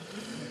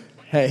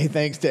Hey,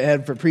 thanks to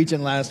Ed for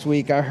preaching last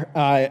week.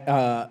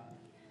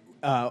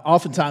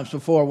 Oftentimes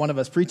before one of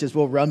us preaches,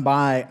 we'll run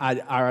by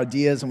our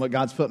ideas and what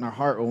God's put in our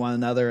heart with one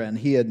another, and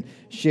he had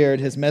shared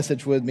his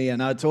message with me,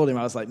 and I told him,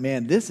 I was like,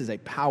 man, this is a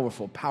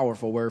powerful,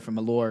 powerful word from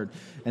the Lord,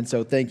 and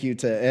so thank you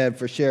to Ed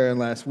for sharing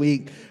last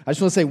week. I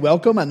just want to say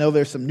welcome. I know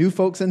there's some new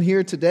folks in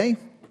here today.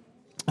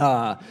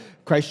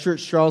 Christ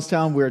Church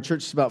Charlestown, we're a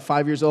church that's about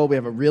 5 years old. We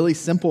have a really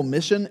simple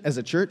mission as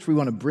a church. We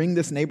want to bring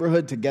this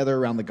neighborhood together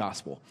around the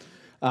gospel.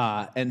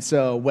 And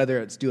so whether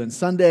it's doing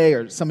Sunday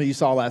or some of you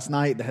saw last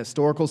night, the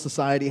Historical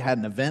Society had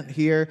an event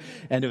here,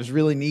 and it was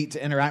really neat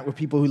to interact with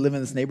people who live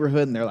in this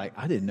neighborhood, and they're like,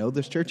 I didn't know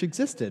this church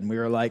existed. And we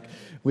were like,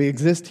 we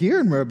exist here,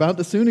 and we're about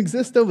to soon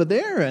exist over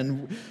there,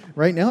 and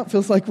right now it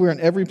feels like we're in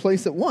every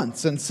place at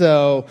once. And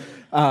so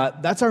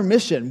that's our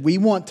mission. We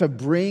want to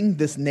bring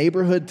this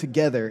neighborhood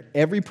together.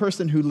 Every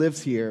person who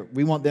lives here,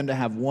 we want them to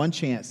have one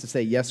chance to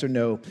say yes or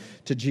no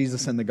to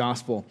Jesus and the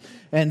gospel.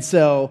 And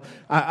so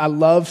I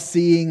love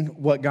seeing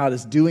what God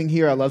is doing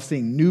here. I love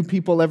seeing new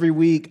people every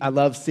week. I'm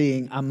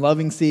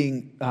loving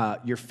seeing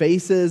your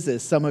faces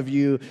as some of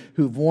you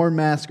who've worn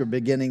masks are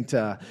beginning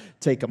to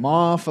take them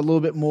off a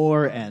little bit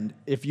more. And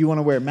if you want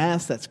to wear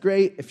masks, that's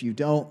great. If you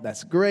don't,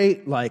 that's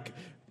great. Like,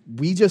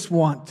 we just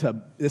want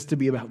this to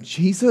be about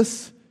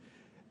Jesus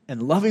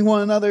and loving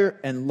one another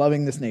and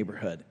loving this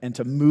neighborhood and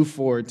to move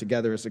forward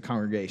together as a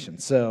congregation.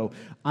 So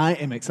I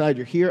am excited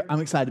you're here. I'm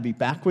excited to be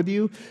back with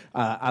you.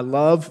 I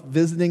love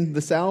visiting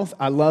the South.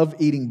 I love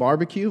eating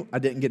barbecue. I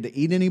didn't get to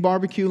eat any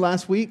barbecue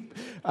last week.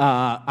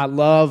 I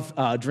love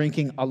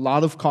drinking a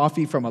lot of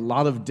coffee from a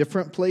lot of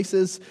different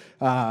places.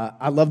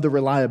 I love the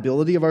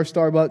reliability of our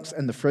Starbucks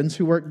and the friends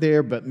who work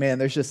there, but man,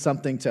 there's just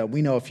something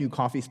we know a few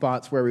coffee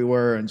spots where we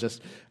were, and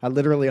I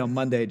literally on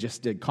Monday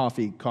just did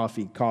coffee,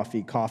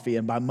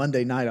 and by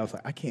Monday night I was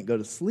like, I can't go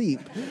to sleep.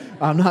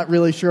 I'm not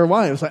really sure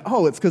why. I was like,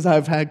 it's because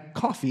I've had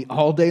coffee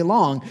all day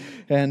long,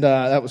 and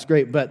that was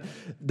great. But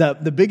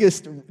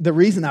the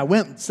reason I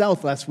went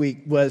south last week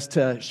was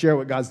to share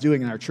what God's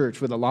doing in our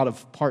church with a lot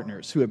of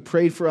partners who have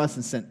prayed for us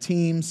and sent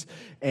teams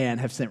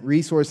and have sent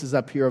resources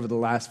up here over the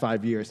last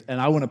 5 years.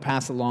 And I want to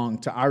pass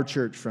along to our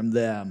church from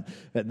them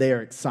that they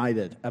are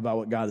excited about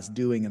what God is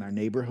doing in our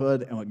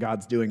neighborhood and what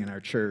God's doing in our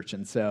church.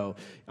 And so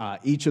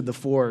each of the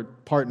 4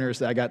 partners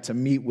that I got to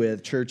meet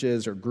with,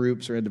 churches or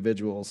groups or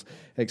individuals,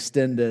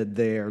 extended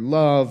their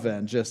love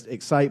and just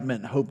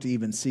excitement and hope to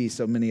even see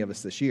so many of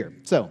us this year.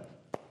 So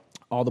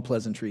all the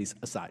pleasantries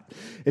aside,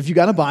 if you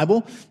got a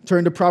Bible,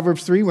 turn to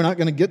Proverbs 3. We're not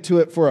going to get to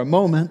it for a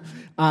moment.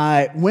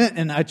 I went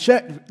and I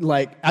checked,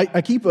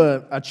 I keep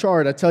a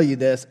chart, I tell you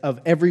this,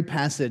 of every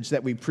passage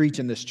that we preach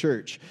in this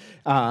church,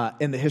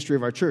 in the history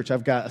of our church.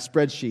 I've got a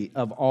spreadsheet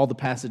of all the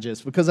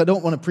passages because I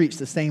don't want to preach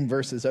the same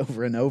verses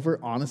over and over,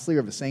 honestly,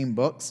 or the same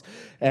books.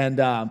 And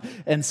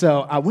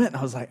so I went and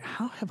I was like,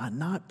 how have I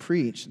not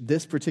preached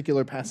this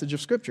particular passage of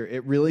Scripture?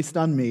 It really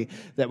stunned me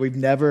that we've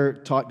never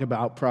talked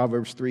about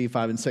Proverbs 3,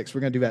 5, and 6.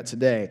 We're going to do that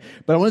today.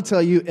 But I want to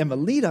tell you in the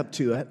lead up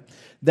to it,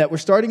 that we're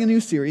starting a new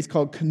series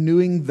called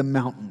Canoeing the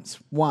Mountains.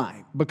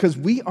 Why? Because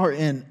we are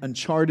in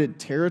uncharted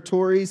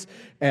territories,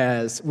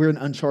 as we're in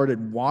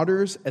uncharted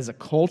waters as a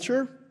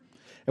culture,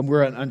 and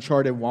we're in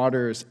uncharted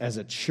waters as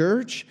a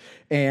church,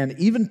 and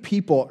even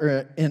people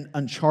are in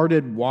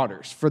uncharted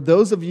waters. For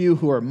those of you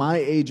who are my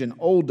age and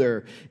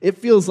older, it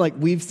feels like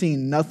we've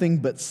seen nothing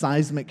but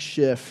seismic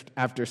shift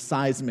after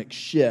seismic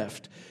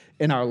shift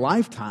in our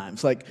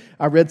lifetimes. Like,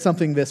 I read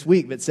something this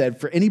week that said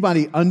for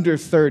anybody under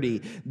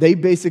 30, they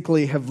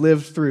basically have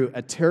lived through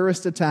a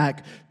terrorist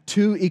attack,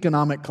 2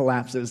 economic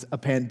collapses, a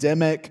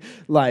pandemic,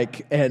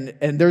 and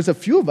there's a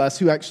few of us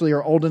who actually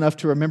are old enough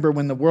to remember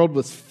when the world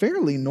was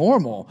fairly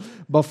normal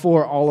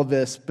before all of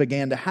this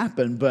began to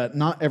happen, but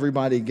not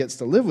everybody gets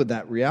to live with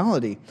that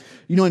reality.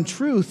 You know, in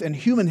truth, in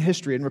human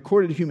history, in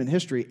recorded human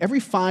history, every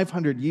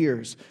 500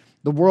 years,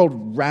 the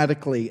world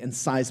radically and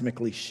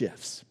seismically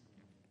shifts.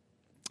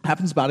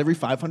 Happens about every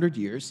 500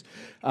 years.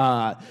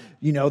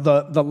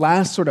 The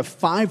last sort of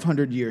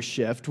 500-year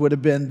shift would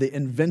have been the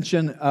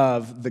invention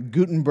of the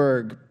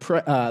Gutenberg's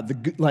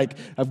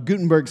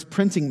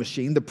printing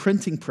machine, the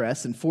printing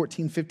press in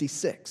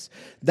 1456.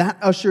 That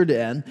ushered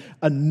in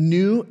a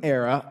new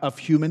era of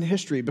human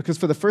history, because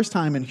for the first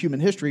time in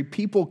human history,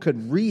 people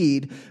could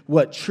read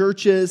what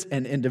churches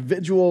and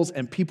individuals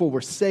and people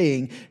were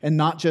saying and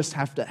not just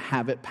have to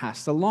have it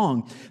passed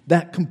along.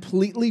 That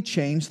completely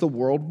changed the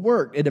world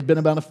work. It had been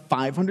about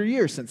 500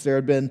 years since there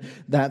had been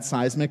that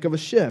seismic of a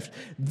shift.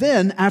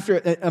 Then,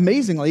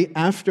 amazingly,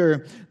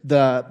 after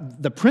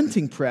the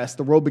printing press,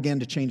 the world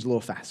began to change a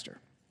little faster.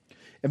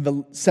 In the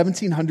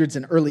 1700s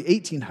and early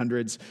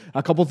 1800s,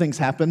 a couple things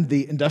happened: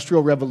 the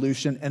Industrial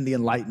Revolution and the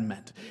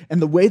Enlightenment.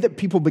 And the way that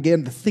people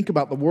began to think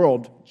about the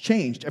world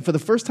changed. And for the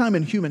first time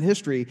in human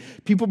history,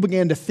 people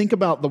began to think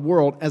about the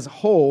world as a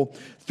whole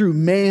through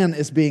man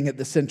as being at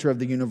the center of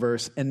the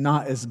universe and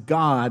not as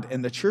God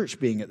and the church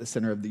being at the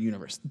center of the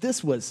universe.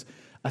 This was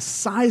a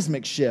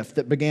seismic shift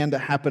that began to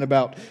happen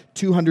about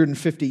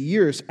 250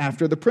 years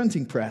after the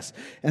printing press.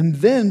 And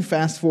then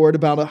fast forward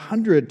about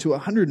 100 to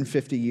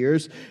 150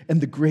 years, and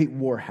the Great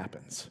War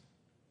happens.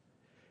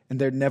 And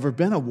there'd never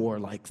been a war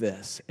like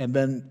this. And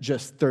then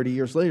just 30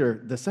 years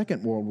later, the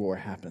Second World War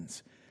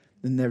happens.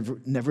 And there's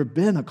never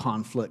been a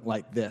conflict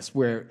like this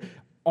where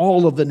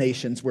all of the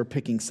nations were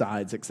picking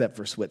sides except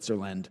for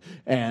Switzerland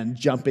and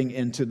jumping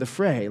into the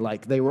fray.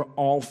 Like they were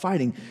all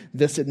fighting.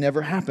 This had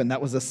never happened.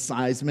 That was a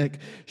seismic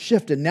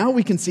shift. And now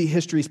we can see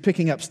history's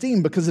picking up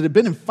steam because it had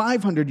been in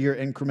 500-year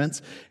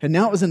increments, and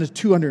now it was in a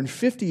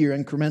 250-year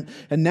increment,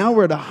 and now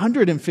we're at a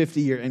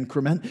 150-year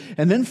increment.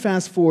 And then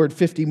fast forward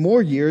 50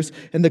 more years,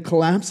 and the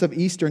collapse of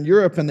Eastern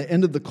Europe and the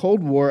end of the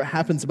Cold War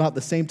happens about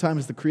the same time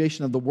as the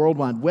creation of the World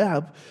Wide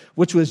Web,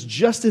 which was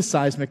just as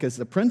seismic as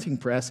the printing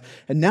press.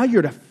 And now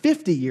you're at a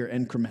 50-year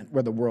increment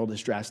where the world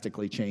is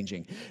drastically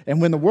changing.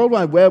 And when the World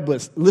Wide Web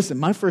was, listen,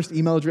 my first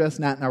email address,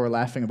 Nat and I were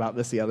laughing about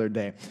this the other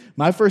day.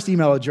 My first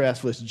email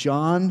address was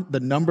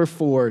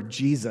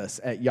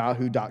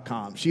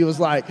john4jesus@yahoo.com. She was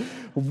like,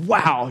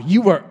 wow,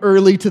 you were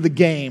early to the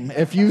game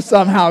if you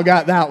somehow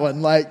got that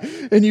one. Like,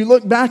 and you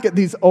look back at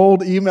these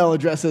old email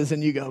addresses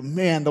and you go,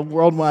 man, the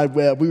World Wide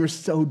Web, we were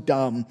so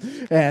dumb.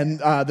 And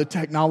the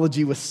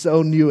technology was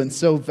so new and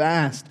so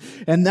vast.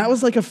 And that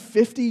was like a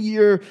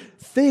 50-year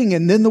thing,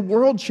 and then the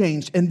world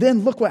changed. And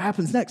then look what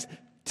happens next.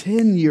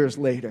 10 years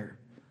later,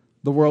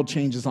 the world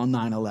changes on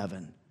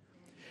 9/11.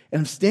 And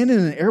I'm standing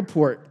in an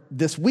airport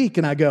this week,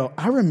 and I go,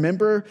 I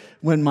remember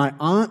when my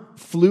aunt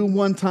flew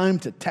one time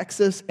to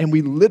Texas, and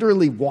we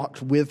literally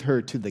walked with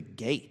her to the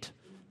gate.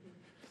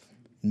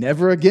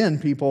 Never again,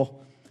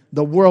 people.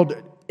 The world,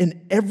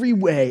 in every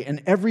way,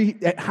 and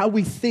how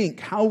we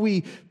think, how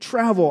we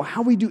travel,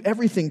 how we do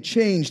everything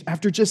changed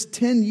after just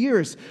 10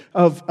 years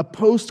of a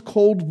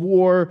post-Cold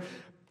War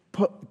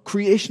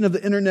creation of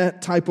the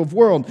internet type of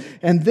world.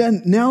 And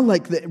then now,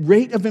 like, the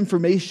rate of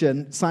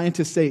information,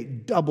 scientists say,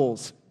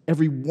 doubles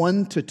every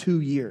 1 to 2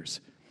 years.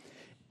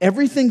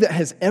 Everything that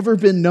has ever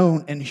been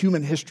known in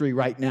human history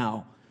right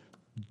now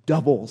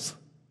doubles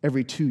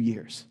every 2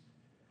 years.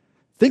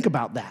 Think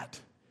about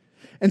that.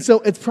 And so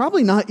it's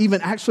probably not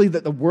even actually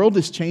that the world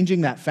is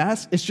changing that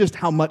fast. It's just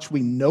how much we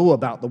know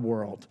about the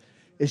world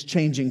is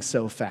changing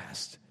so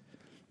fast.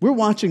 We're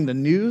watching the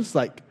news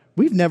like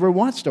we've never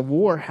watched a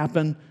war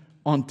happen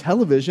on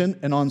television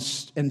and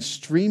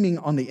streaming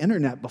on the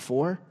internet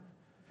before.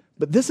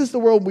 But this is the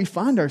world we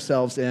find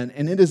ourselves in,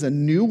 and it is a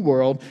new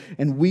world,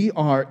 and we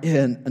are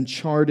in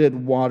uncharted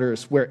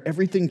waters where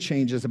everything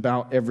changes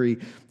about every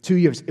 2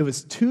 years. It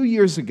was 2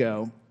 years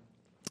ago,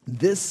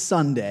 this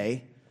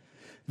Sunday,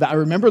 that I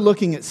remember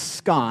looking at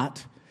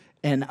Scott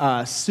and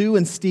Sue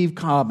and Steve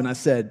Cobb, and I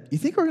said, you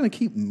think we're going to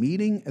keep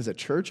meeting as a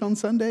church on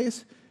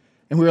Sundays?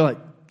 And we were like,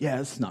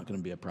 yeah, it's not going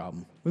to be a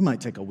problem. We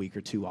might take a week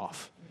or two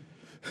off.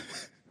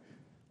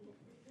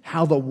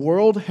 How the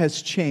world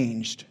has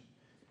changed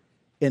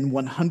in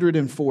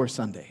 104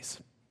 Sundays.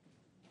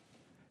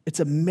 It's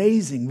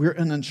amazing. We're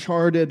in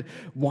uncharted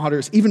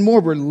waters. Even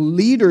more, we're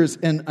leaders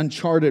in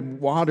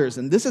uncharted waters.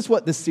 And this is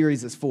what this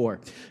series is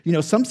for. You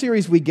know, some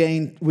series we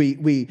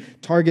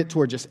target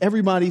toward just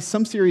everybody.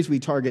 Some series we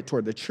target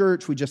toward the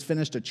church. We just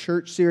finished a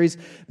church series.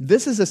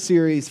 This is a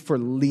series for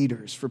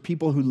leaders, for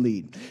people who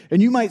lead.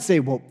 And you might say,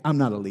 well, I'm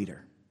not a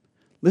leader.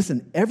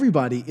 Listen,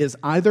 everybody is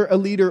either a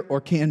leader or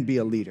can be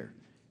a leader.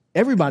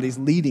 Everybody's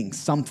leading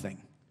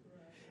something.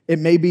 It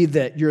may be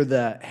that you're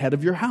the head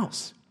of your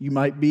house. You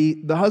might be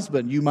the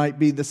husband. You might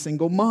be the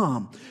single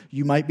mom.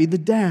 You might be the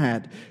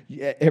dad.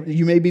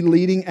 You may be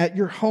leading at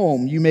your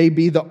home. You may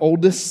be the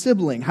oldest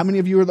sibling. How many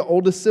of you are the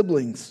oldest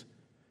siblings?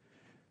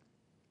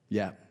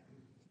 Yeah.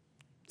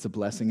 It's a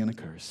blessing and a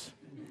curse.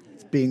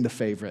 It's being the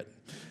favorite.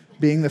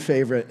 Being the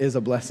favorite is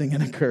a blessing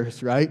and a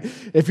curse, right?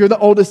 If you're the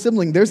oldest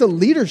sibling, there's a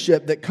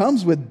leadership that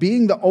comes with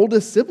being the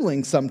oldest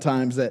sibling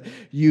sometimes that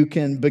you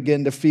can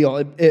begin to feel.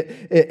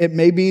 It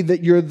may be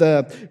that you're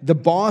the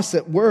boss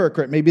at work,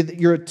 or it may be that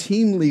you're a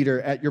team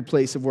leader at your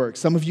place of work.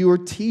 Some of you are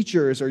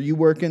teachers, or you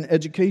work in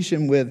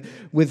education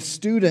with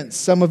students.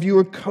 Some of you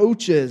are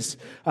coaches.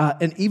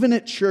 And even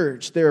at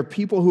church, there are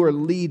people who are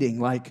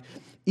leading. Like,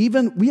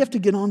 even we have to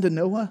get on to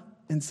Noah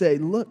and say,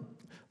 look,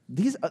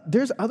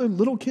 there's other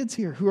little kids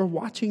here who are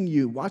watching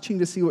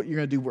to see what you're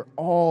going to do. We're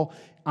all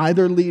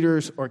either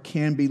leaders or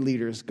can be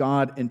leaders.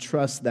 God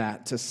entrusts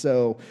that to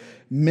so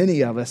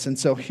many of us. And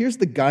so here's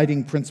the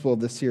guiding principle of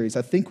this series.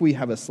 I think we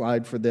have a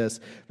slide for this.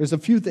 There's a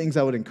few things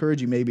I would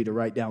encourage you maybe to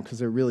write down because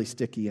they're really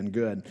sticky and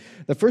good.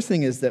 The first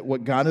thing is that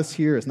what got us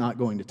here is not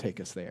going to take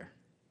us there.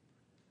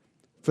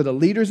 For the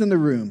leaders in the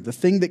room, the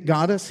thing that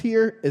got us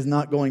here is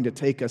not going to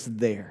take us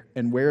there.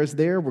 And where is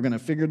there? We're going to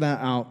figure that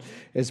out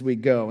as we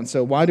go. And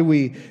so why do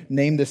we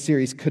name this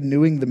series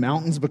Canoeing the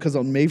Mountains? Because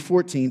on May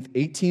 14th,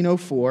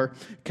 1804,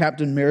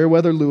 Captain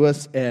Meriwether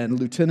Lewis and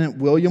Lieutenant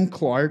William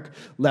Clark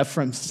left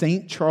from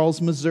St. Charles,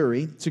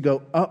 Missouri, to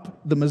go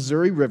up the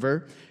Missouri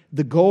River.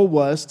 The goal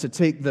was to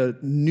take the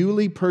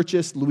newly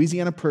purchased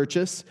Louisiana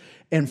Purchase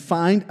and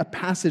find a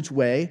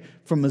passageway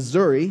from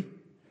Missouri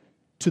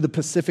to the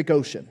Pacific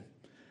Ocean.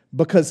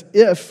 Because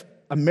if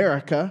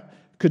America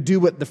could do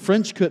what the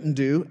French couldn't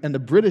do, and the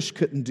British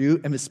couldn't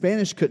do, and the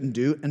Spanish couldn't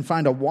do, and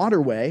find a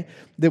waterway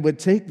that would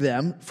take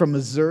them from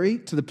Missouri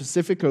to the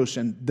Pacific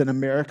Ocean, then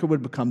America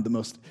would become the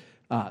most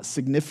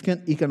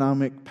significant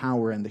economic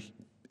power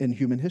in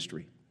human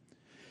history.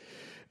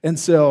 And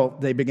so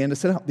they began to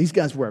set out. These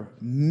guys were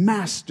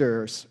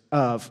masters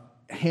of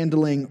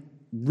handling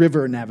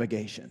river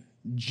navigation,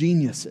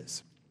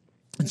 geniuses.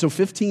 And so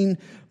 15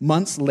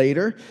 months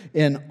later,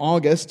 in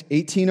August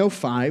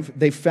 1805,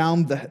 they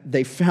found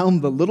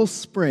the little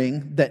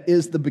spring that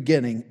is the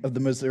beginning of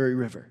the Missouri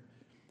River.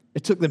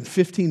 It took them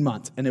 15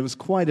 months, and it was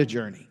quite a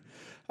journey.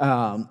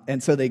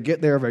 And so they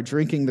get there by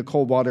drinking the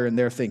cold water, and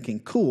they're thinking,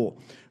 cool,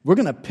 we're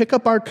going to pick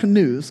up our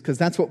canoes, because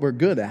that's what we're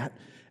good at,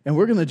 and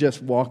we're going to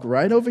just walk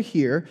right over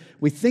here.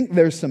 We think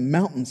there's some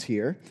mountains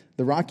here,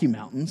 the Rocky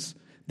Mountains.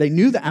 They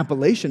knew the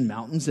Appalachian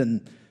Mountains,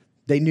 and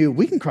they knew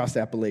we can cross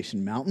the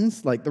Appalachian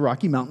Mountains. Like the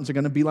Rocky Mountains are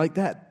going to be like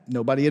that.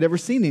 Nobody had ever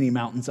seen any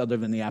mountains other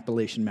than the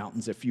Appalachian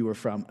Mountains if you were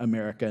from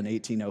America in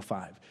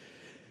 1805.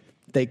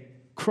 They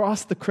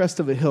cross the crest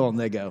of a hill, and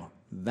they go,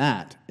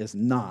 that is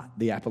not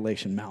the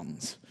Appalachian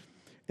Mountains.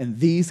 And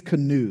these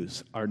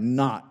canoes are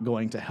not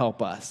going to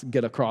help us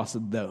get across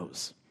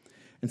those.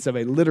 And so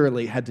they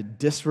literally had to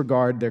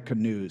disregard their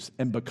canoes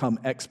and become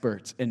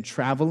experts in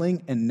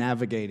traveling and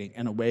navigating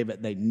in a way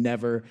that they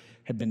never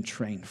had been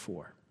trained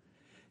for.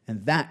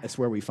 And that is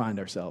where we find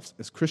ourselves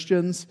as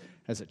Christians,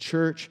 as a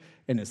church,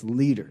 and as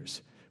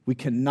leaders. We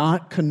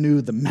cannot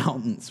canoe the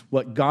mountains.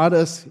 What got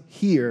us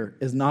here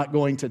is not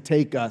going to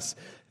take us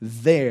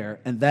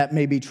there. And that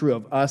may be true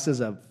of us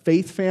as a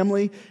faith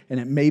family, and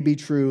it may be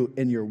true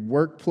in your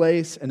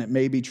workplace, and it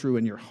may be true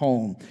in your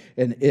home.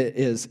 And it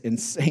is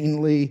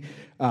insanely,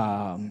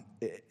 the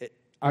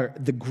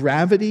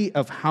gravity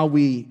of how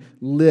we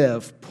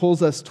live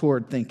pulls us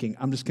toward thinking,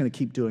 I'm just going to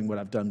keep doing what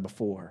I've done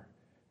before.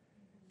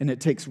 And it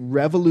takes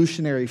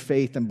revolutionary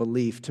faith and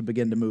belief to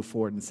begin to move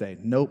forward and say,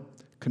 nope,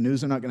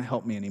 canoes are not going to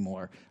help me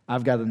anymore.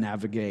 I've got to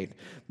navigate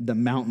the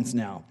mountains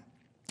now.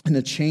 In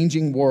a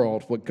changing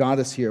world, what got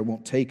us here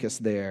won't take us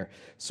there.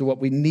 So what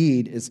we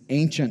need is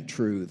ancient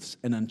truths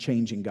and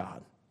unchanging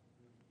God.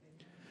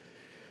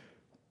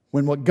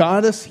 When what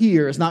got us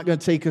here is not going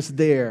to take us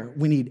there,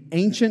 we need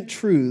ancient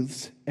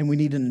truths and we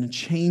need an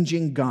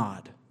unchanging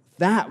God.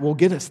 That will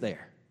get us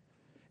there.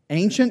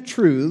 Ancient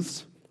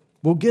truths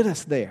will get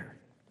us there.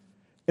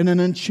 And an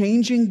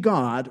unchanging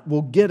God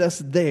will get us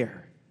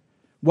there.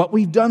 What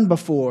we've done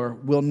before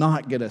will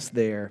not get us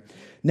there.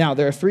 Now,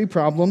 there are three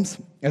problems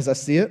as I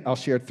see it. I'll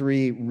share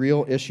three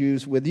real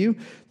issues with you.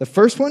 The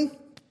first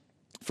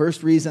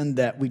reason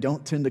that we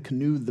don't tend to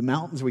canoe the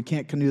mountains, we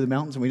can't canoe the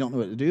mountains and we don't know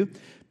what to do.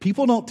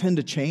 People don't tend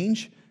to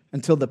change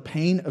until the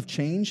pain of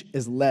change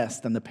is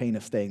less than the pain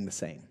of staying the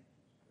same.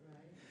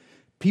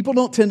 People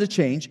don't tend to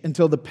change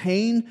until the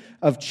pain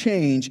of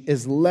change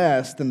is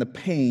less than the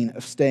pain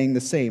of staying the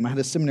same. I had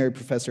a seminary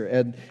professor,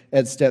 Ed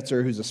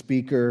Stetzer, who's a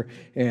speaker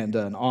and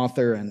an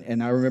author,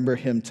 and I remember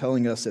him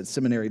telling us at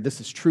seminary,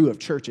 this is true of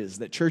churches,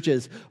 that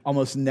churches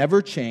almost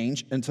never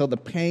change until the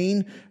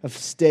pain of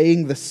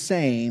staying the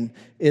same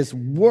is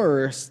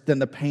worse than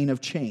the pain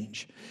of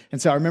change.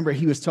 And so I remember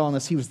he was telling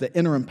us he was the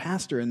interim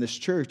pastor in this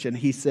church, and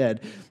he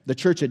said the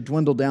church had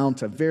dwindled down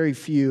to very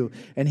few,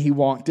 and he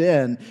walked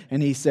in,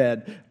 and he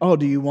said, oh,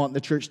 do you want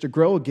the church to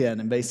grow again?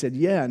 And they said,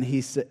 yeah. And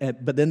he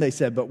said, but then they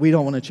said, but we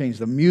don't want to change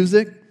the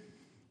music.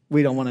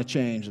 We don't want to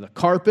change the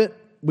carpet.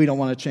 We don't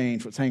want to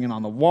change what's hanging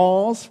on the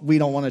walls. We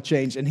don't want to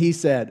change. And he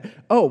said,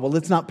 oh, well,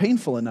 it's not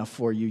painful enough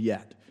for you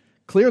yet.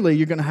 Clearly,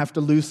 you're going to have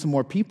to lose some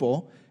more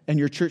people, and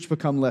your church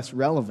become less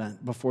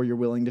relevant before you're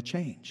willing to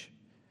change.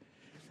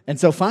 And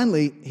so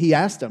finally, he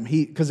asked him,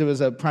 because it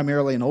was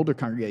primarily an older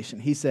congregation,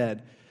 he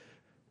said,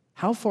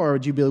 how far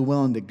would you be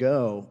willing to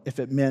go if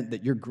it meant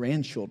that your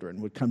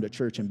grandchildren would come to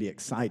church and be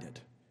excited?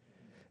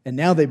 And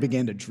now they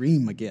began to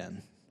dream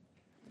again.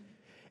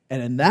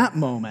 And in that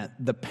moment,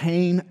 the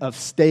pain of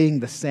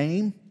staying the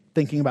same,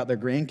 thinking about their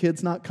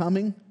grandkids not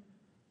coming,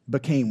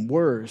 became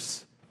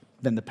worse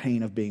than the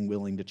pain of being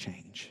willing to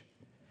change.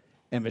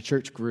 And the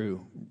church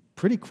grew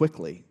pretty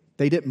quickly.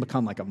 They didn't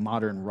become like a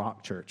modern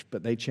rock church,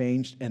 but they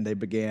changed and they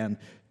began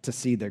to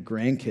see their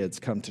grandkids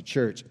come to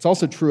church. It's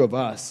also true of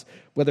us,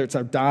 whether it's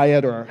our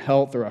diet or our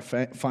health or our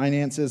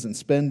finances and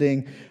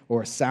spending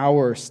or a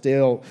sour or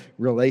stale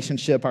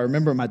relationship. I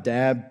remember my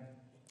dad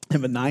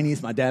in the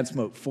 90s, my dad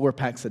smoked 4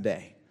 packs a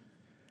day.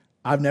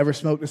 I've never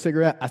smoked a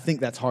cigarette. I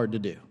think that's hard to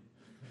do.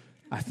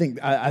 I think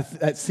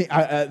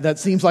that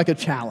seems like a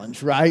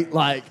challenge, right?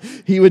 Like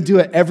he would do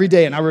it every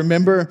day. And I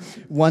remember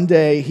one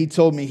day he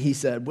told me, he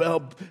said,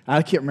 well,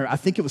 I can't remember. I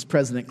think it was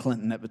President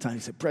Clinton at the time. He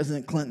said,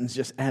 President Clinton's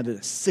just added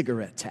a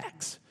cigarette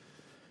tax.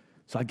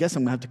 So I guess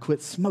I'm going to have to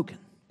quit smoking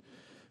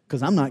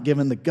because I'm not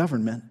giving the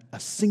government a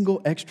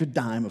single extra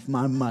dime of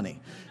my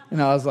money.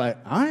 And I was like,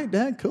 all right,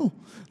 Dad, cool.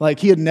 Like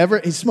he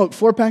smoked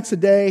 4 packs a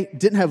day,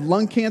 didn't have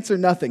lung cancer,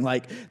 nothing.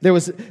 Like there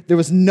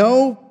was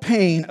no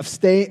pain of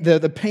staying,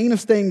 the pain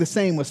of staying the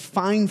same was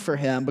fine for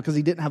him because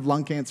he didn't have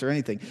lung cancer or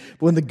anything.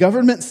 But when the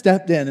government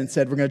stepped in and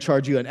said, we're going to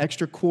charge you an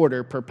extra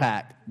 $0.25 per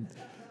pack,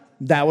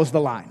 that was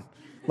the line.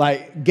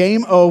 Like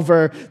game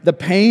over, the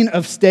pain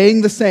of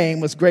staying the same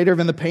was greater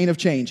than the pain of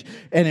change.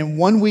 And in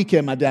one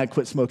weekend, my dad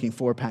quit smoking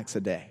 4 packs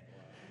a day.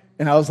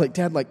 And I was like,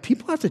 Dad, like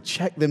people have to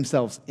check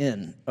themselves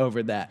in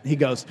over that. He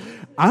goes,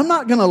 I'm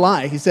not going to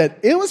lie. He said,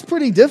 it was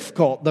pretty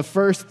difficult the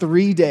first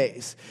 3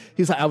 days.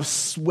 He's like, I was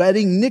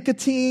sweating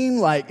nicotine.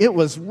 Like it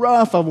was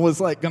rough. I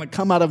was like going to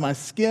come out of my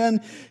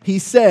skin. He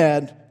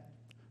said,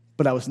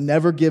 but I was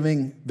never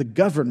giving the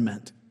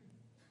government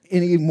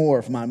any more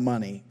of my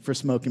money for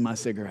smoking my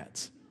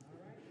cigarettes.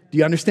 Do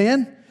you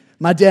understand?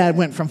 My dad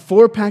went from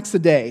 4 packs a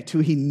day to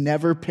he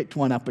never picked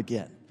one up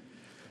again.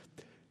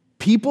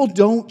 People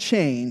don't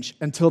change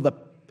until the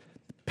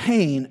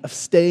pain of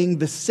staying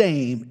the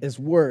same is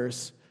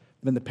worse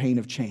than the pain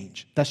of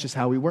change. That's just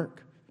how we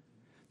work.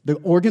 The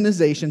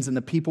organizations and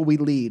the people we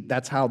lead,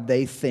 that's how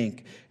they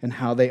think and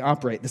how they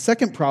operate. The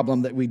second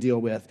problem that we deal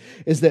with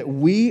is that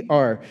we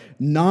are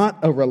not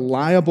a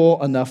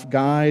reliable enough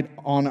guide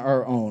on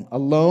our own.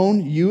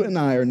 Alone, you and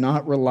I are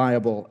not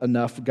reliable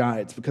enough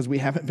guides because we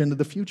haven't been to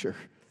the future.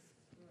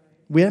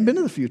 We haven't been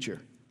to the future.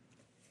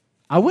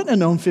 I wouldn't have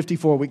known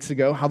 54 weeks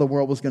ago how the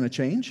world was going to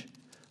change.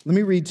 Let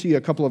me read to you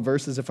a couple of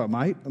verses if I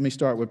might. Let me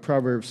start with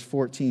Proverbs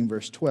 14,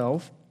 verse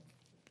 12.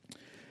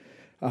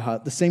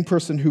 The same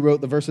person who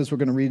wrote the verses we're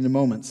going to read in a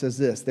moment says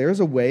this: there is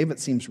a way that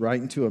seems right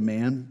unto a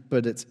man,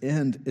 but its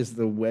end is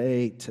the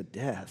way to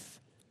death.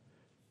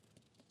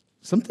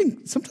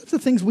 Sometimes the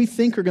things we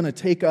think are going to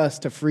take us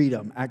to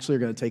freedom actually are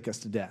going to take us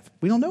to death.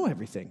 We don't know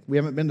everything. We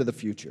haven't been to the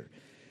future.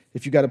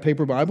 If you got a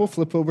paper Bible,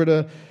 flip over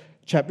to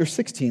chapter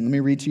 16. Let me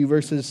read to you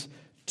verses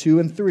 2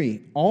 and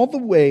 3. All the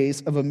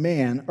ways of a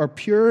man are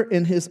pure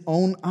in his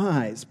own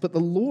eyes, but the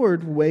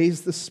Lord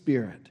weighs the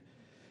spirit.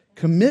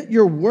 Commit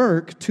your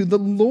work to the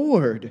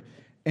Lord,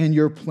 and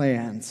your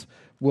plans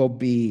will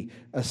be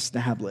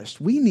established.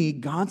 We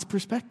need God's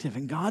perspective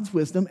and God's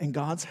wisdom and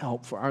God's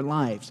help for our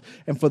lives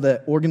and for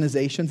the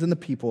organizations and the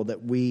people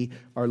that we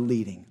are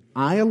leading.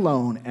 I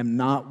alone am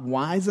not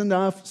wise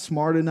enough,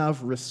 smart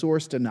enough,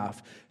 resourced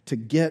enough to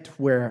get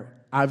where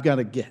I've got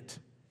to get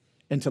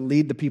and to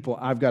lead the people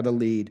I've got to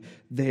lead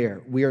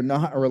there. We are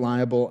not a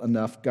reliable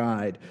enough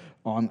guide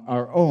on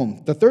our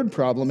own. The third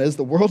problem is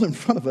the world in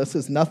front of us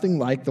is nothing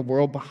like the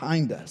world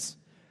behind us.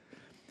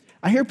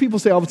 I hear people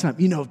say all the time,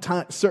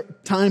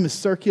 time is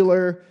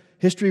circular,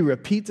 history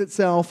repeats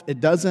itself.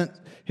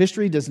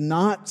 History does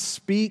not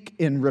speak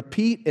in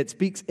repeat, it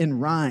speaks in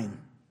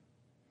rhyme.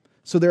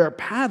 So there are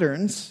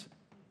patterns,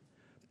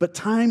 but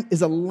time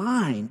is a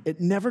line. It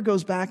never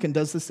goes back and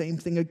does the same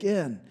thing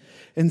again.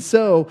 And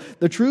so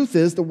the truth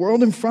is the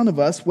world in front of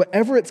us,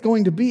 whatever it's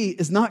going to be,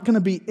 is not going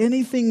to be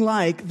anything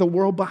like the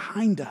world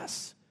behind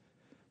us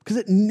because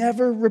it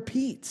never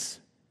repeats.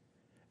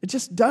 It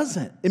just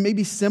doesn't. It may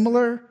be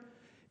similar.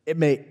 It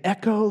may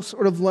echo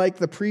sort of like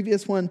the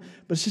previous one,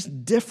 but it's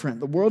just different.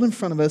 The world in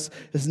front of us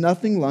is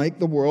nothing like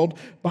the world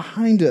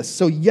behind us.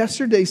 So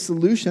yesterday's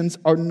solutions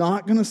are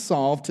not going to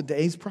solve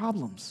today's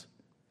problems.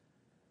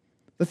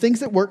 The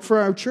things that work for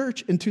our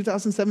church in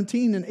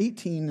 2017 and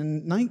 18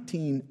 and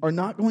 19 are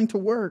not going to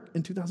work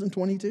in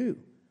 2022.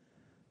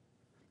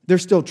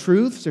 There's still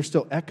truths, there's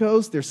still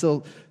echoes, there's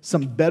still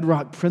some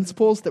bedrock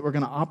principles that we're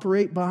going to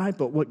operate by,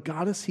 but what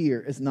got us here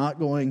is not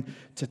going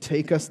to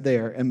take us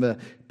there. And the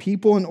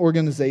people and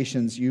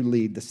organizations you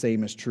lead, the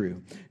same is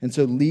true. And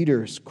so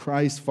leaders,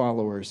 Christ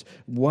followers,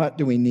 what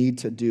do we need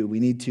to do? We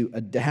need to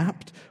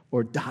adapt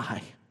or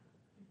die.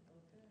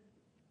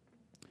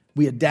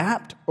 We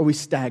adapt or we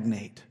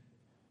stagnate.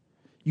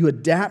 You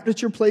adapt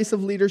at your place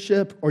of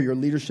leadership or your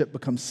leadership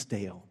becomes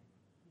stale.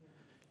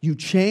 You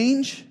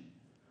change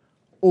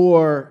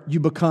or you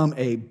become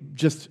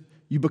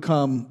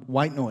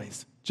white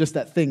noise, just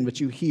that thing that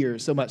you hear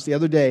so much. The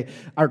other day,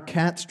 our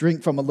cats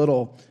drink from a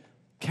little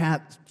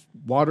cat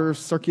water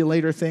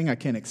circulator thing. I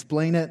can't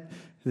explain it.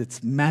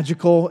 It's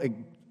magical.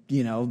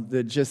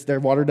 Their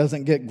water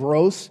doesn't get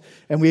gross.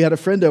 And we had a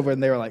friend over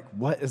and they were like,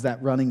 what is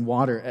that running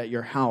water at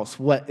your house?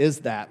 What is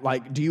that?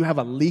 Like, do you have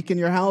a leak in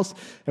your house?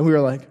 And we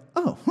were like,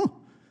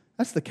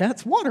 that's the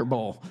cat's water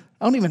bowl.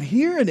 I don't even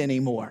hear it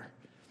anymore.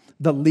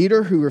 The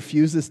leader who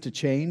refuses to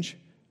change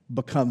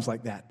becomes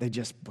like that. They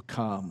just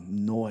become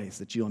noise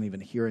that you don't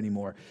even hear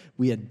anymore.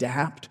 We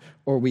adapt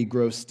or we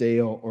grow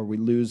stale or we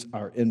lose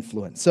our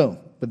influence. So,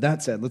 with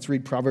that said, let's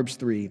read Proverbs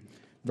 3,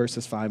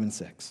 verses 5 and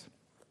 6.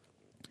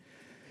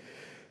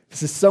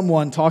 This is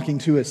someone talking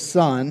to his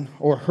son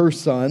or her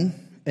son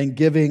and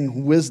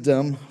giving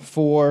wisdom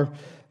for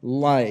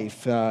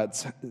life.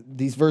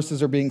 These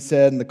verses are being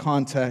said in the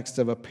context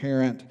of a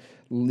parent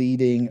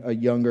leading a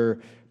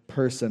younger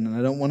person. And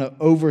I don't want to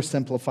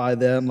oversimplify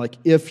them, like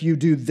if you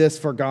do this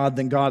for God,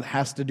 then God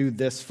has to do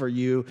this for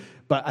you.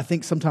 But I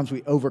think sometimes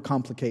we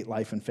overcomplicate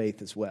life and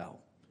faith as well.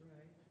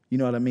 You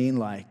know what I mean?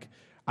 Like,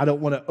 I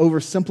don't want to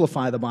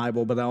oversimplify the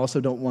Bible, but I also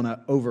don't want to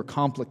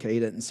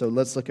overcomplicate it. And so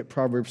let's look at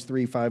Proverbs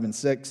 3, 5, and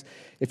 6.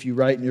 If you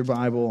write in your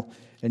Bible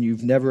and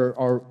you've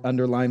never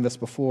underlined this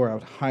before, I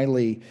would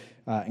highly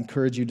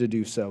encourage you to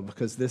do so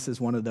because this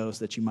is one of those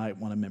that you might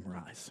want to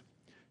memorize.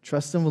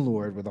 Trust in the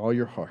Lord with all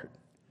your heart.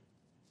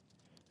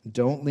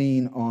 Don't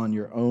lean on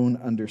your own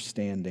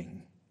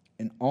understanding.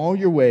 In all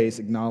your ways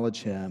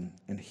acknowledge him,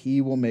 and he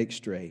will make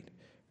straight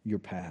your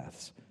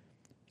paths.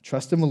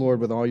 Trust in the Lord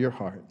with all your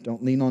heart.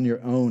 Don't lean on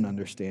your own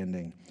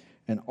understanding.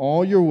 In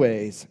all your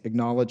ways,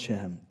 acknowledge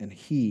him, and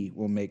he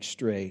will make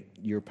straight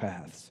your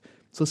paths.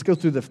 So let's go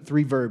through the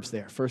three verbs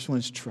there. First one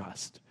is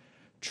trust.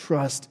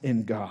 Trust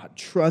in God.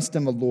 Trust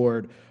in the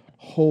Lord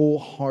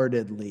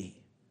wholeheartedly.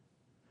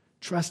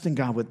 Trust in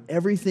God with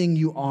everything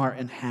you are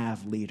and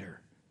have, leader.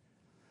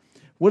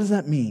 What does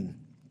that mean?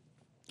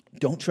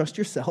 Don't trust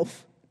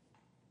yourself.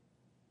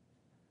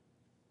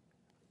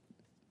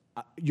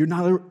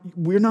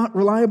 We're not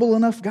reliable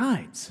enough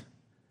guides.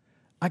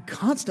 I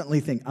constantly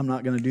think, I'm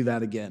not going to do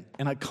that again.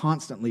 And I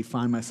constantly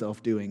find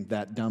myself doing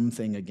that dumb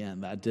thing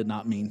again that I did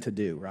not mean to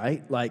do,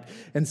 right?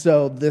 And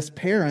so this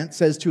parent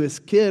says to his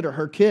kid or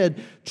her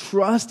kid,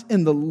 trust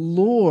in the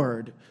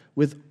Lord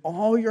with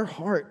all your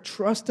heart.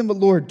 Trust in the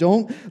Lord.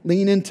 Don't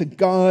lean into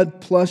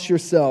God plus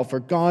yourself, or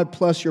God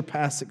plus your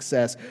past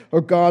success,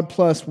 or God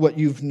plus what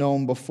you've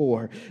known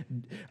before.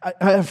 I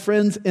have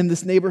friends in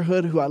this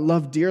neighborhood who I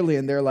love dearly,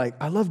 and they're like,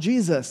 I love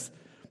Jesus,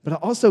 but I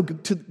also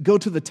go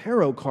to the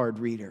tarot card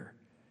reader.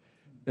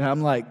 And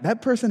I'm like,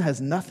 that person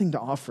has nothing to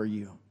offer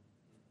you.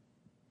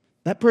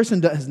 That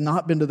person has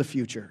not been to the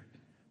future,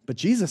 but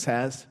Jesus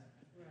has.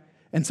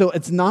 And so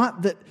it's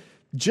not that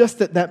just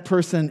that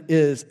person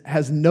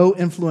has no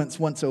influence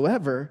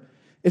whatsoever.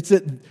 It's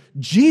that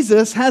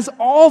Jesus has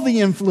all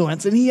the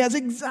influence, and he has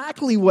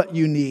exactly what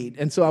you need.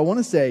 And so I want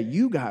to say,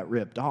 you got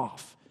ripped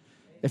off.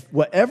 If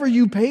whatever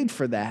you paid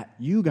for that,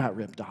 you got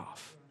ripped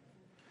off.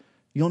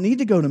 You don't need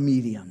to go to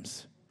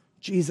mediums.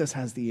 Jesus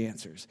has the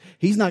answers.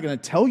 He's not going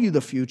to tell you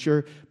the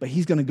future, but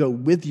he's going to go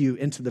with you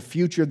into the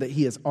future that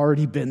he has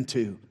already been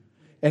to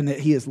and that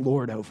he is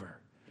Lord over.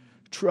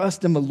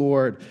 Trust in the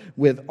Lord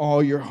with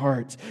all your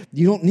heart.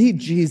 You don't need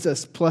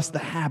Jesus plus the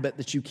habit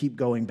that you keep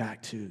going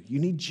back to. You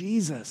need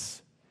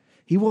Jesus.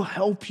 He will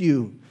help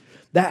you.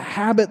 That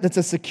habit that's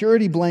a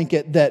security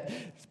blanket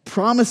that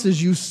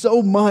promises you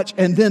so much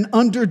and then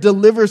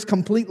under-delivers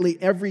completely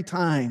every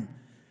time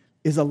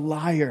is a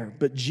liar,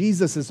 but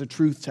Jesus is a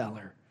truth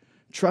teller.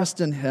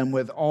 Trust in him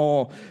with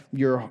all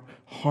your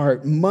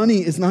heart.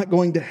 Money is not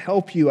going to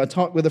help you. I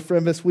talked with a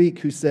friend this week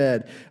who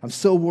said, I'm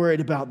so worried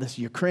about this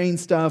Ukraine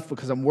stuff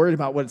because I'm worried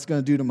about what it's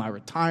going to do to my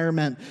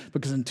retirement,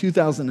 because in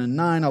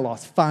 2009, I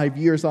lost 5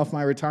 years off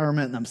my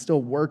retirement and I'm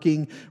still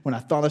working when I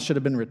thought I should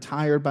have been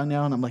retired by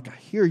now. And I'm like, I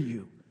hear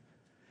you.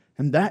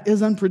 And that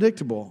is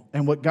unpredictable.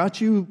 And what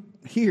got you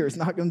here is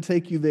not going to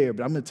take you there.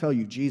 But I'm going to tell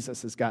you,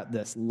 Jesus has got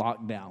this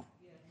locked down.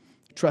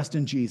 Trust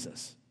in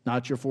Jesus.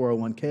 Not your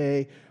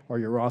 401k or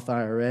your Roth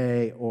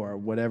IRA or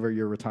whatever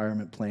your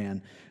retirement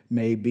plan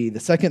may be. The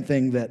second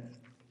thing that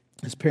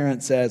his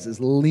parent says is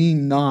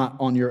lean not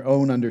on your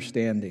own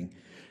understanding.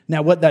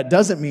 Now, what that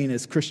doesn't mean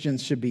is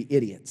Christians should be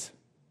idiots.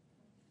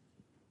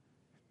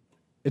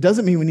 It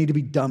doesn't mean we need to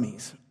be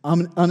dummies,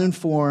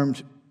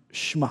 uninformed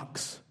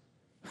schmucks,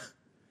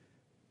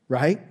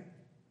 right?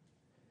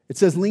 It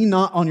says lean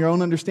not on your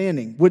own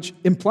understanding, which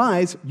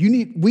implies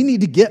we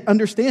need to get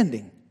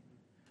understanding.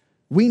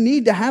 We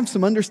need to have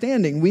some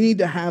understanding. We need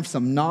to have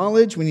some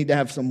knowledge. We need to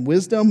have some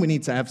wisdom. We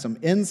need to have some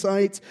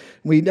insights.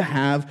 We need to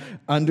have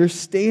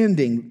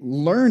understanding.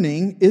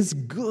 Learning is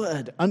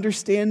good.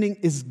 Understanding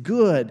is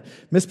good.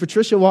 Miss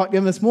Patricia walked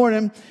in this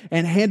morning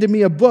and handed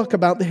me a book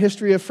about the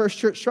history of First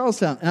Church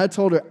Charlestown. And I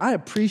told her, I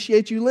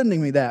appreciate you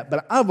lending me that,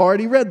 but I've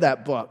already read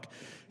that book.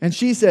 And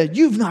she said,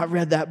 you've not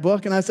read that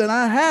book. And I said,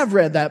 I have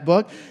read that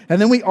book.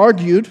 And then we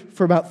argued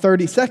for about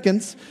 30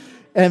 seconds.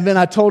 And then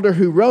I told her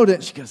who wrote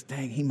it. She goes,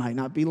 dang, he might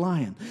not be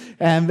lying.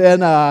 And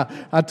then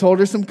I told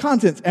her some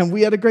contents, and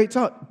we had a great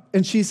talk.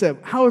 And she said,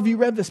 how have you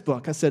read this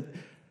book? I said,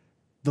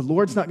 the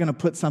Lord's not going to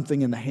put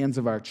something in the hands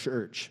of our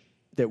church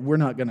that we're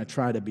not going to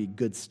try to be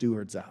good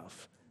stewards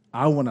of.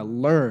 I want to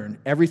learn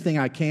everything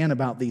I can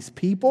about these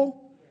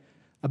people,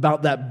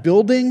 about that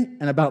building,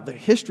 and about the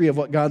history of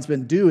what God's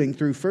been doing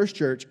through First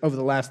Church over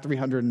the last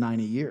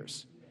 390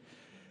 years.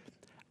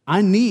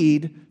 I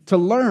need to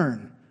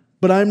learn.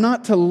 But I'm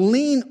not to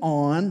lean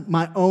on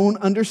my own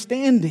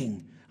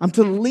understanding. I'm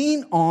to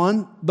lean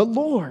on the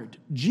Lord,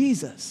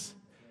 Jesus.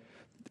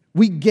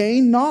 We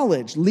gain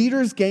knowledge.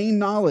 Leaders gain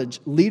knowledge.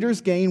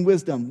 Leaders gain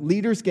wisdom.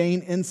 Leaders gain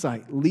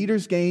insight.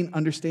 Leaders gain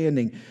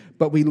understanding.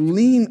 But we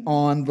lean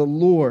on the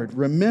Lord.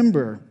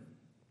 Remember,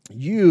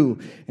 you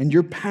and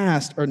your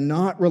past are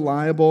not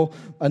reliable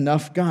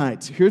enough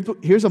guides.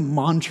 Here's a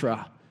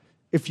mantra,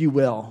 if you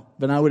will,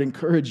 that I would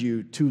encourage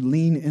you to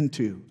lean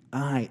into.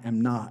 I am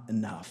not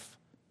enough.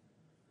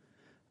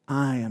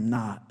 I am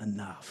not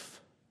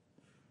enough.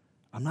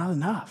 I'm not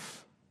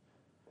enough.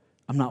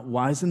 I'm not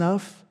wise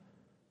enough,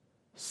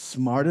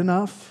 smart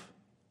enough,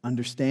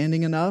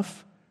 understanding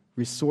enough,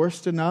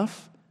 resourced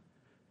enough,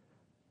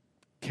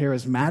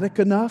 charismatic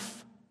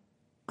enough.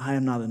 I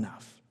am not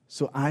enough.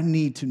 So I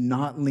need to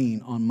not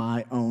lean on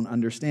my own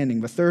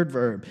understanding. The third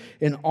verb,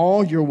 in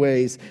all your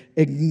ways,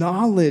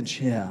 acknowledge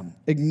him.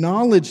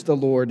 Acknowledge the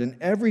Lord in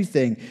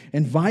everything.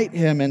 Invite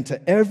him into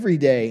every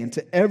day,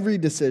 into every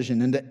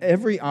decision, into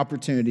every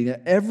opportunity,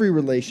 into every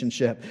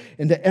relationship,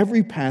 into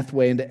every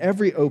pathway, into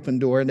every open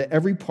door, into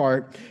every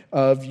part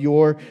of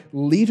your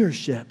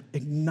leadership.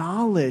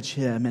 Acknowledge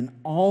him in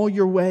all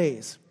your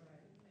ways.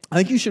 I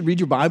think you should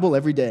read your Bible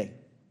every day.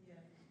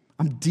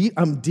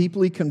 I'm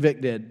deeply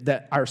convicted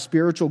that our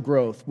spiritual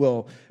growth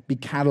will be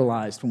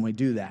catalyzed when we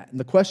do that. And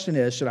the question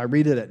is, should I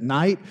read it at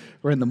night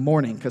or in the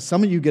morning? Because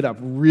some of you get up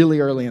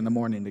really early in the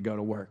morning to go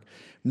to work.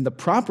 And the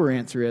proper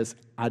answer is,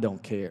 I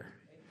don't care.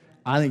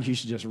 I think you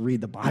should just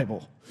read the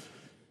Bible.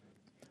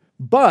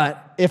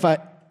 But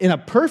in a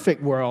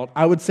perfect world,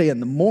 I would say in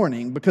the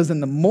morning, because in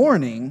the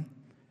morning,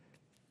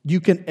 you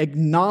can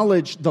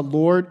acknowledge the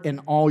Lord in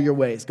all your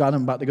ways. God,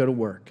 I'm about to go to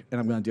work, and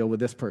I'm going to deal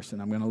with this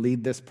person. I'm going to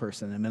lead this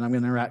person, and then I'm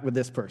going to interact with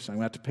this person. I'm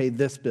going to have to pay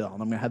this bill,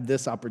 and I'm going to have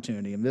this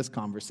opportunity and this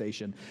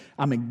conversation.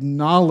 I'm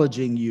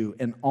acknowledging you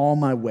in all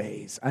my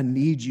ways. I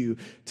need you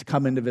to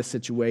come into this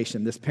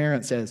situation. This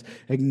parent says,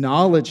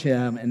 acknowledge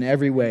him in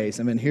every ways.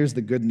 And then here's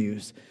the good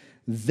news.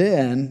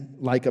 Then,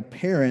 like a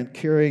parent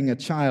carrying a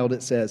child,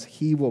 it says,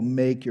 he will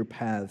make your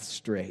paths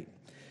straight.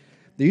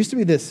 There used to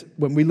be this,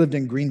 when we lived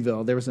in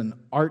Greenville, there was an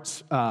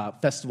arts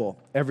festival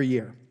every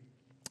year.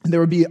 And there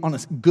would be, on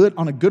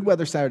a good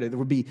weather Saturday, there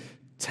would be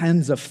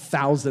tens of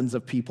thousands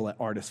of people at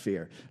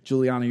Artisphere.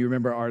 Juliana, you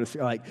remember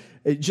Artisphere?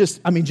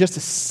 Just a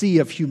sea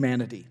of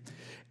humanity.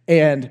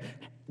 And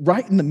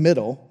right in the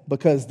middle,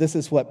 because this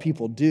is what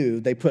people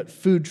do, they put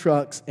food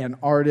trucks and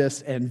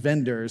artists and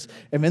vendors,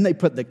 and then they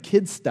put the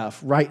kids'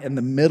 stuff right in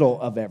the middle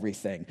of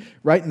everything.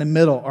 Right in the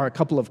middle are a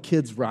couple of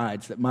kids'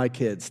 rides that my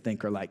kids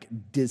think are like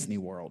Disney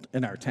World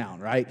in our town,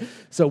 right?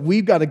 So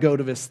we've got to go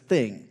to this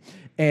thing,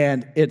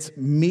 and it's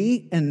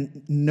me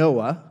and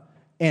Noah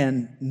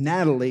and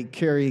Natalie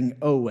carrying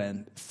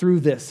Owen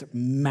through this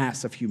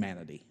mass of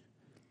humanity.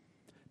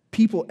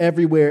 People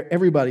everywhere,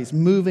 everybody's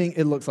moving.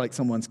 It looks like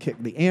someone's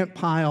kicked the ant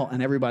pile,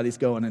 and everybody's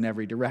going in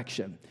every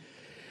direction.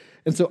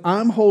 And so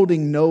I'm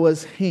holding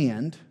Noah's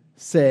hand,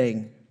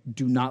 saying,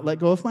 do not let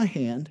go of my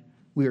hand.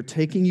 We are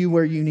taking you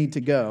where you need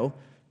to go.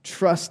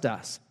 Trust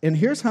us. And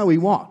here's how we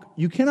walk.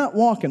 You cannot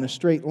walk in a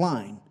straight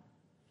line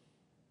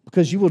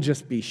because you will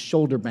just be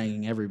shoulder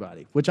banging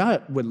everybody, which I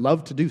would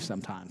love to do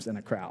sometimes in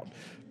a crowd.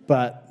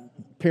 But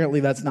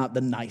apparently that's not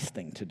the nice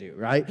thing to do,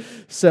 right?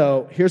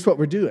 So here's what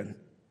we're doing.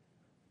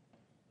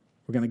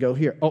 We're going to go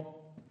here. Oh,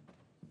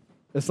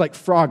 it's like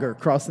Frogger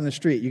crossing the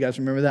street. You guys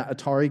remember that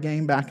Atari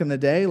game back in the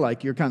day?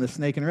 Like you're kind of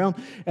snaking around.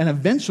 And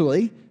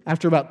eventually,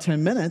 after about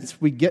 10 minutes,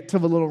 we get to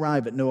the little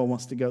ride that Noah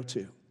wants to go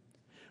to.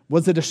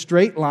 Was it a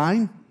straight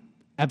line?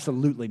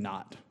 Absolutely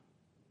not.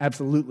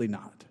 Absolutely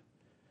not.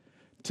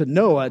 To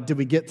Noah, did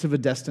we get to the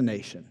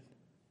destination?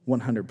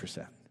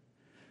 100%.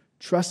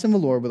 Trust in the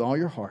Lord with all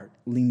your heart.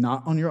 Lean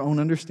not on your own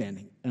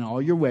understanding. In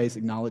all your ways,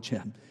 acknowledge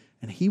him.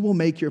 And he will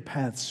make your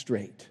paths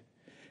straight.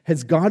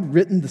 Has God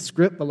written the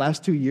script the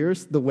last 2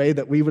 years the way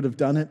that we would have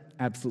done it?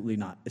 Absolutely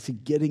not. Is he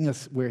getting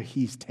us where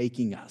he's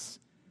taking us?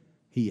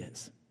 He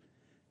is.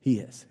 He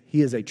is.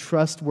 He is a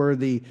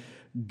trustworthy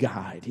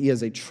guide. He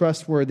is a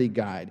trustworthy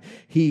guide.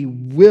 He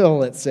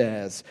will, it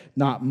says,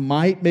 not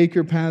might make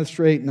your path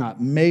straight,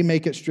 not may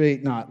make it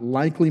straight, not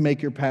likely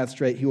make your path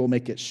straight. He will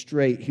make it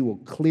straight. He will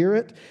clear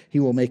it. He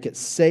will make it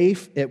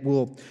safe. It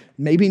will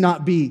maybe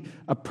not be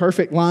a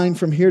perfect line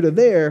from here to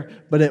there,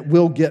 but it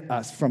will get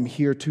us from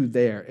here to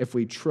there if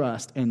we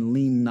trust and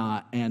lean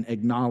not and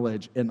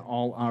acknowledge in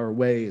all our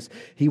ways.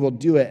 He will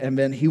do it, and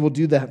then he will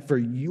do that for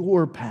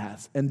your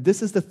paths. And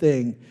this is the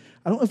thing.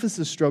 I don't know if this is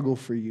a struggle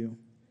for you.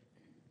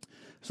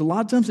 So a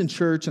lot of times in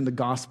church and the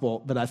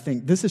gospel that I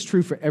think this is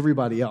true for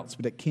everybody else,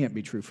 but it can't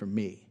be true for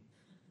me.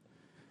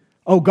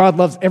 Oh, God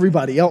loves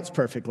everybody else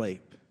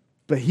perfectly,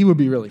 but he would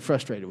be really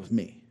frustrated with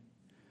me.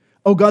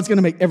 Oh, God's going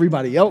to make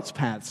everybody else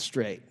paths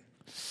straight.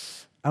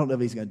 I don't know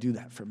if he's going to do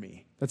that for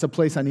me. That's a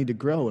place I need to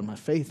grow in my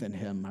faith in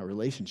him, my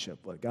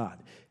relationship with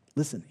God.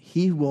 Listen,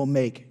 he will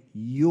make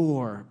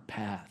your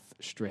path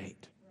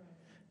straight.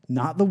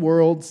 Not the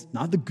world's,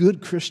 not the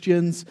good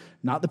Christians,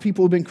 not the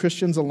people who've been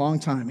Christians a long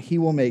time. He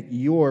will make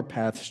your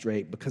path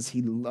straight because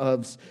he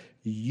loves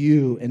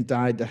you and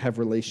died to have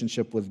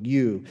relationship with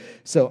you.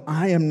 So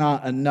I am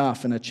not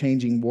enough in a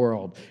changing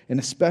world. And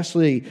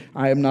especially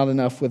I am not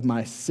enough with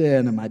my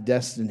sin and my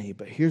destiny.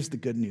 But here's the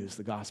good news,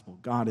 the gospel.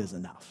 God is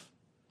enough.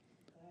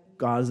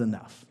 God is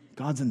enough.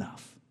 God's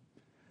enough.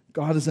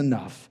 God is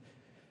enough.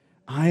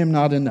 I am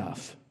not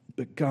enough,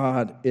 but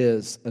God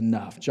is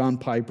enough. John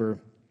Piper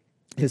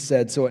has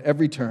said, so at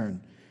every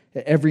turn,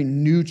 at every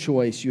new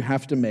choice you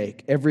have to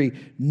make, every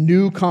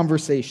new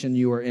conversation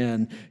you are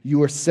in,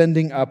 you are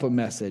sending up a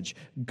message.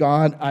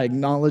 God, I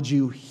acknowledge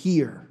you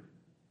here.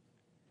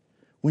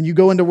 When you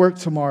go into work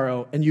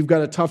tomorrow and you've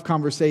got a tough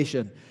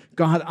conversation,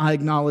 God, I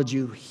acknowledge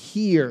you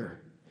here.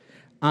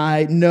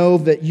 I know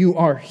that you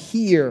are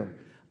here.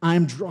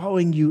 I'm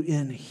drawing you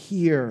in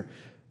here,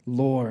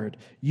 Lord.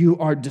 You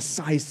are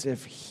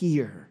decisive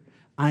here.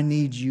 I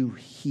need you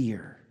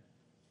here.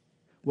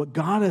 What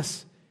got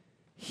us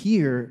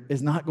here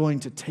is not going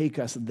to take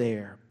us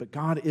there, but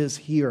God is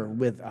here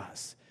with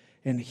us,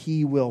 and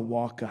he will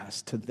walk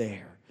us to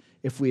there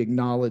if we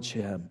acknowledge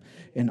him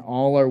in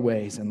all our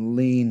ways and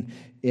lean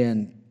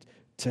in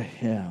to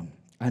him.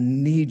 I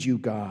need you,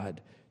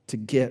 God, to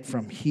get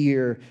from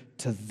here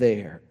to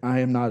there. I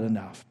am not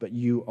enough, but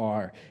you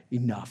are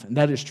enough. And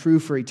that is true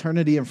for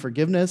eternity and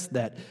forgiveness,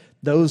 that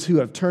those who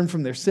have turned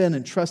from their sin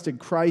and trusted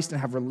Christ and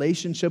have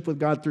relationship with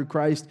God through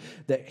Christ,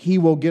 that he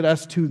will get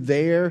us to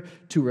there,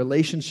 to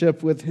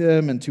relationship with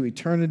him and to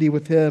eternity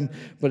with him.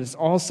 But it's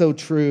also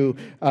true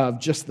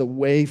of just the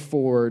way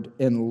forward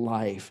in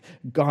life.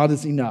 God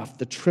is enough.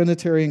 The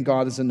Trinitarian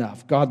God is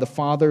enough. God the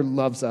Father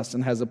loves us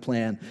and has a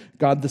plan.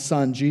 God the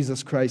Son,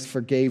 Jesus Christ,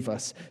 forgave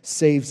us,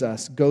 saves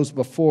us, goes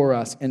before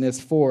us, and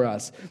is for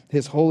us.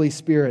 His Holy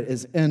Spirit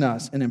is in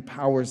us and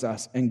empowers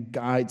us and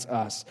guides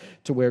us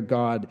to where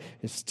God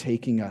is taking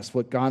us.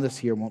 What got us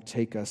here won't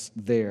take us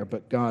there,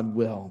 but God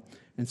will.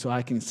 And so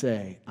I can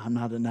say, I'm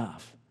not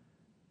enough,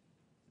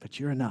 but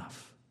you're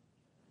enough.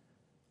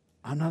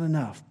 I'm not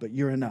enough, but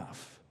you're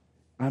enough.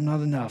 I'm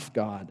not enough,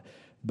 God,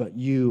 but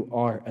you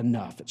are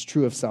enough. It's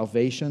true of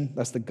salvation.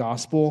 That's the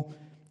gospel.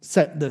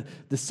 The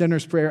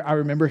sinner's prayer. I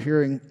remember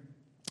hearing,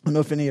 I don't know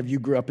if any of you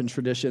grew up in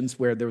traditions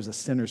where there was a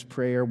sinner's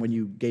prayer when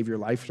you gave your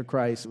life to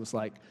Christ. It was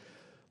like,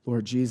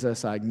 Lord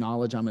Jesus, I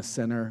acknowledge I'm a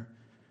sinner.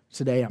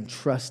 Today, I'm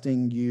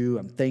trusting you.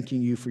 I'm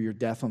thanking you for your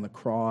death on the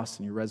cross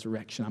and your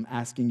resurrection. I'm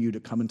asking you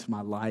to come into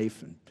my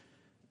life and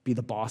be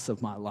the boss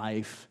of my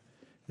life.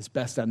 As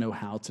best I know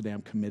how, today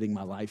I'm committing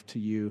my life to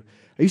you.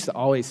 I used to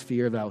always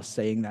fear that I was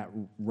saying that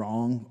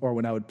wrong, or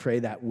when I would pray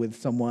that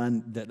with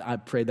someone, that I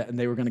prayed that and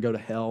they were going to go to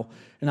hell,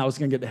 and I was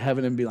going to get to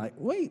heaven and be like,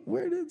 wait,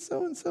 where did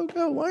so-and-so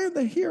go? Why aren't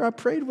they here? I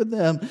prayed with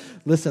them.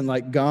 Listen,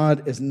 like,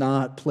 God is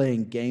not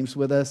playing games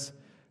with us.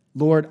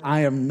 Lord,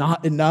 I am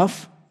not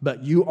enough,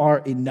 but you are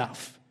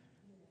enough.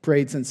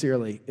 Prayed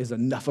sincerely is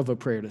enough of a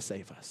prayer to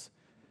save us.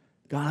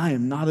 God, I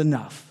am not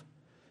enough,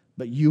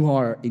 but you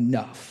are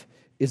enough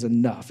is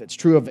enough. It's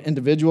true of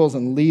individuals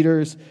and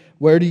leaders.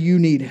 Where do you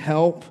need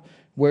help?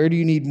 Where do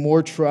you need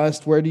more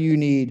trust? Where do you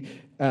need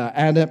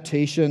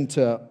adaptation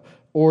to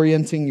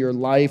orienting your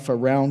life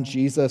around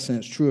Jesus? And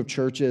it's true of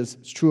churches.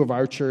 It's true of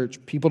our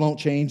church. People don't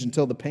change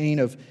until the pain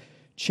of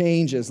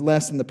change is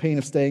less than the pain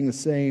of staying the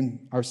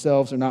same.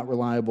 Ourselves are not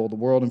reliable. The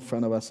world in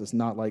front of us is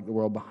not like the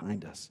world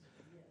behind us.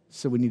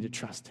 So we need to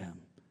trust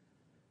him.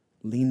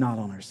 Lean not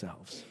on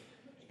ourselves.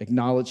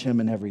 Acknowledge him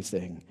in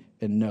everything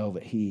and know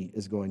that he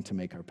is going to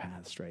make our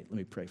path straight. Let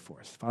me pray for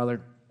us.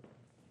 Father,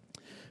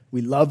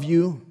 we love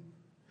you.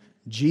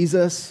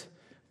 Jesus,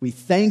 we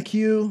thank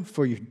you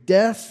for your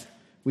death.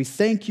 We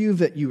thank you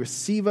that you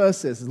receive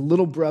us as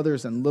little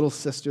brothers and little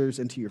sisters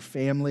into your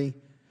family,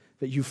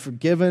 that you've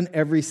forgiven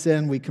every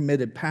sin we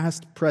committed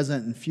past,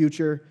 present, and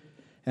future,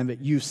 and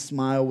that you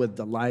smile with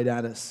delight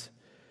at us.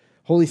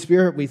 Holy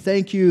Spirit, we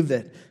thank you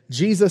that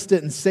Jesus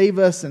didn't save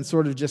us and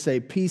sort of just say,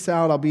 peace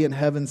out, I'll be in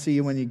heaven, see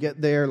you when you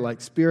get there. Like,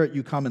 Spirit,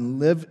 you come and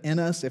live in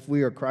us if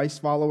we are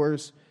Christ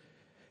followers,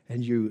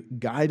 and you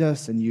guide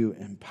us and you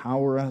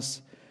empower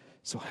us.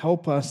 So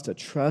help us to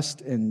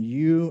trust in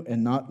you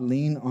and not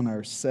lean on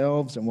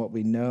ourselves and what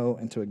we know,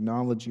 and to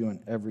acknowledge you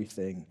in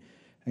everything.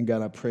 And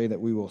God, I pray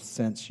that we will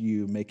sense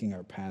you making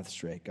our path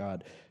straight.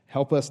 God,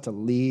 help us to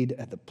lead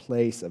at the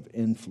place of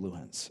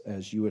influence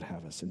as you would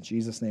have us. In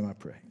Jesus' name I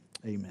pray.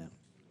 Amen.